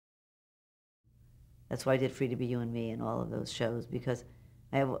That's why I did Free to Be You and Me and all of those shows, because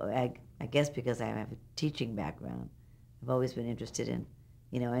I guess because I have a teaching background, I've always been interested in,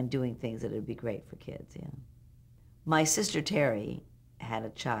 and doing things that would be great for kids, My sister Terry had a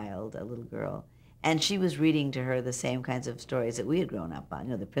child, a little girl, and she was reading to her the same kinds of stories that we had grown up on.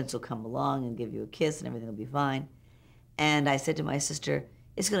 The prince will come along and give you a kiss and everything will be fine. And I said to my sister,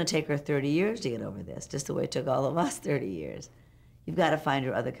 it's going to take her 30 years to get over this, just the way it took all of us 30 years. You've got to find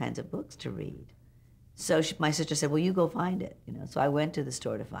her other kinds of books to read. So my sister said, well, you go find it. So I went to the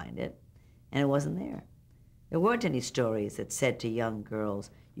store to find it, and it wasn't there. There weren't any stories that said to young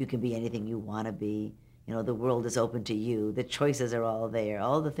girls, you can be anything you want to be. The world is open to you. The choices are all there.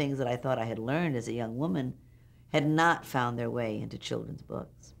 All the things that I thought I had learned as a young woman had not found their way into children's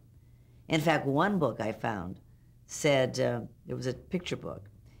books. In fact, one book I found said, it was a picture book,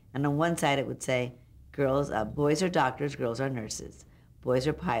 and on one side it would say, boys are doctors, girls are nurses. Boys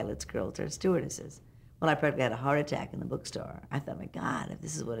are pilots, girls are stewardesses. Well, I practically had a heart attack in the bookstore. I thought, my God, if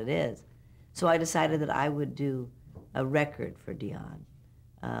this is what it is. So I decided that I would do a record for Dion,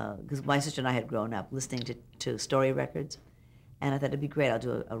 because my sister and I had grown up listening to story records, and I thought it'd be great, I'll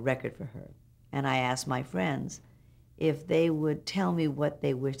do a record for her. And I asked my friends if they would tell me what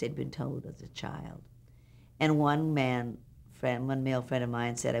they wished they'd been told as a child. And one male friend of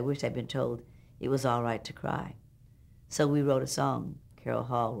mine said, I wished I'd been told it was all right to cry. So we wrote a song. Carol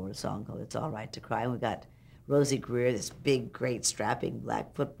Hall wrote a song called It's All Right to Cry, and we got Rosie Greer, this big, great, strapping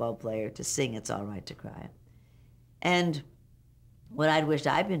black football player, to sing It's All Right to Cry. And what I'd wished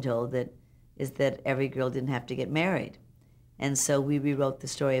I'd been told is that every girl didn't have to get married. And so we rewrote the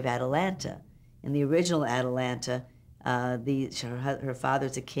story of Atalanta. In the original Atalanta, her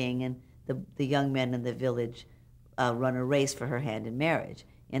father's a king, and the young men in the village run a race for her hand in marriage.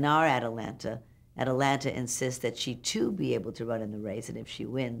 In our Atalanta insists that she too be able to run in the race, and if she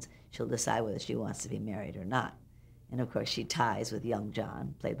wins, she'll decide whether she wants to be married or not. And of course, she ties with young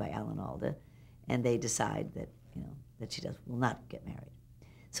John, played by Alan Alda, and they decide that that she will not get married.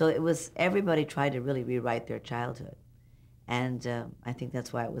 So everybody tried to really rewrite their childhood, and I think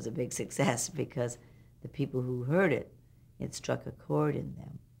that's why it was a big success, because the people who heard it struck a chord in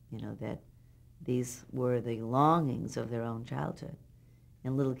them. That these were the longings of their own childhood.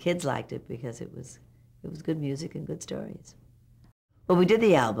 And little kids liked it because it was good music and good stories. Well, we did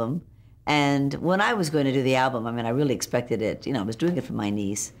the album, and when I was going to do the album, I really expected it. I was doing it for my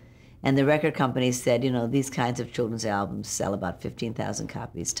niece, and the record company said, these kinds of children's albums sell about 15,000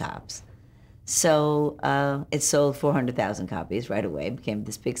 copies tops. So it sold 400,000 copies right away, became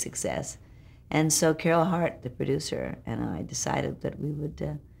this big success. And so Carol Hart, the producer, and I decided that we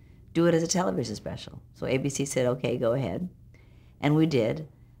would do it as a television special. So ABC said, okay, go ahead. And we did.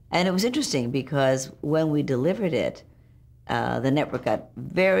 And it was interesting because when we delivered it, the network got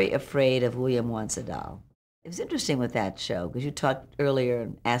very afraid of William Wants a Doll. It was interesting with that show, because you talked earlier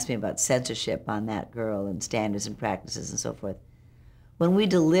and asked me about censorship on that girl and standards and practices and so forth. When we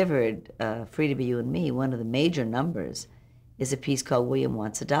delivered Free to Be You and Me, one of the major numbers is a piece called William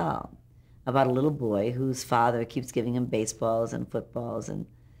Wants a Doll, about a little boy whose father keeps giving him baseballs and footballs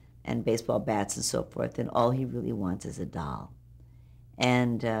and baseball bats and so forth, and all he really wants is a doll.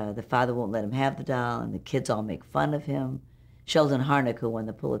 And the father won't let him have the doll, and the kids all make fun of him. Sheldon Harnick, who won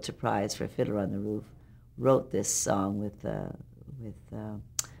the Pulitzer Prize for Fiddler on the Roof, wrote this song with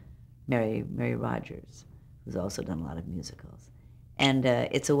Mary Rogers, who's also done a lot of musicals. And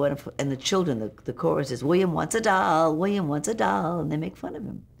it's a wonderful, and the children, the chorus is, William wants a doll, William wants a doll, and they make fun of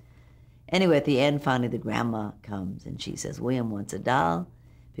him. Anyway, at the end, finally, the grandma comes, and she says, William wants a doll,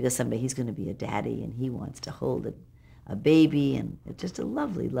 because someday he's going to be a daddy, and he wants to hold a baby, and it's just a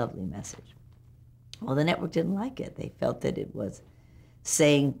lovely, lovely message. Well, the network didn't like it. They felt that it was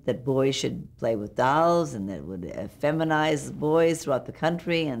saying that boys should play with dolls, and that it would feminize boys throughout the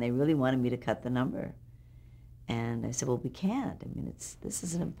country, and they really wanted me to cut the number. And I said, well, we can't. This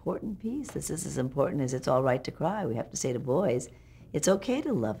is an important piece. This is as important as It's All Right to Cry. We have to say to boys, it's okay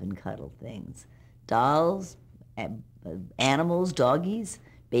to love and cuddle things. Dolls, animals, doggies,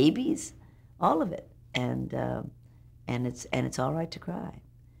 babies, all of it. And it's all right to cry.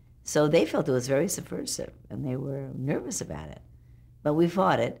 So they felt it was very subversive, and they were nervous about it. But we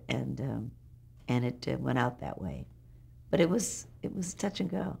fought it, and it went out that way. But it was touch and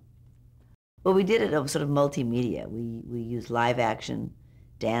go. Well, we did it sort of multimedia. We used live action,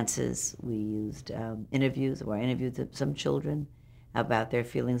 dances. We used interviews, where I interviewed some children about their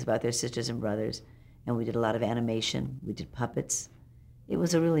feelings about their sisters and brothers, and we did a lot of animation. We did puppets. It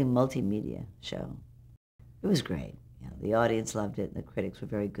was a really multimedia show. It was great. The audience loved it, and the critics were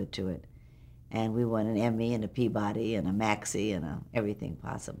very good to it. And we won an Emmy and a Peabody and a Maxie and everything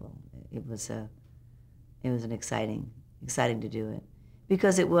possible. It was It was an exciting to do it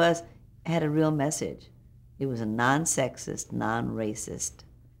because had a real message. It was a non-sexist, non-racist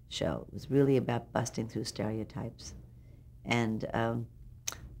show. It was really about busting through stereotypes. And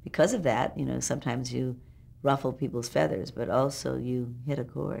because of that, sometimes you ruffle people's feathers, but also you hit a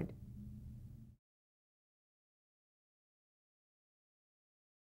chord.